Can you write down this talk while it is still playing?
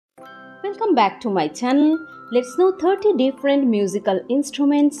Welcome back to my channel. Let's know 30 different musical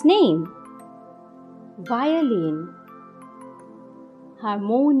instruments name. Violin,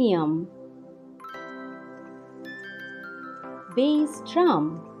 harmonium, bass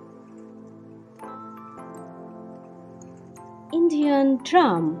drum, Indian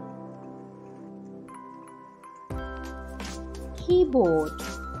drum, keyboard,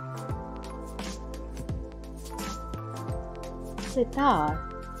 sitar,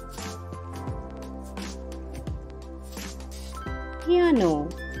 piano,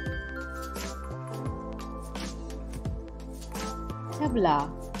 tabla,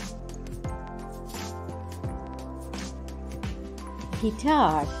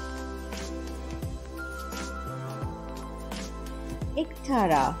 guitar,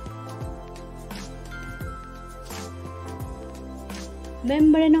 ektara,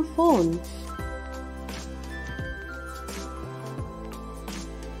 membranophone,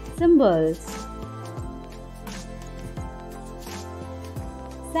 cymbals,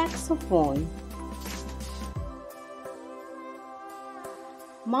 saxophone,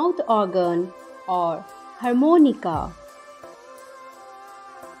 mouth organ or harmonica,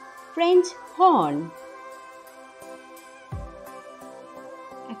 French horn,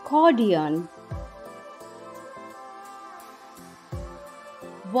 accordion,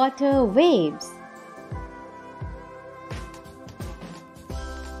 water waves,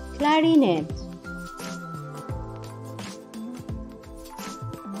 clarinet,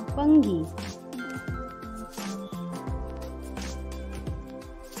 pungi,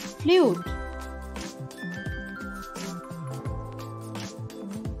 flute,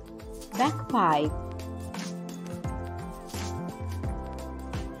 bagpipe,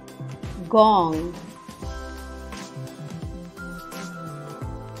 gong,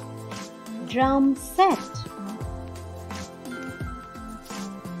 drum set,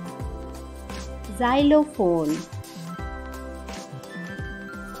 xylophone,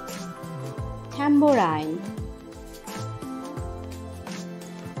 tambourine,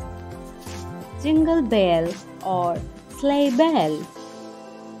 jingle bell or sleigh bell,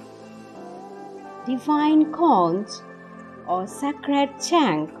 divine conch or sacred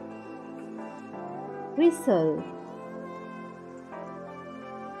chant, whistle,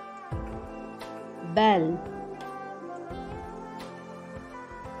 bell,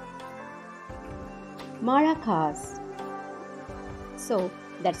 maracas. So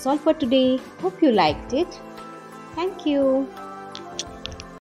that's all for today. Hope you liked it. Thank you.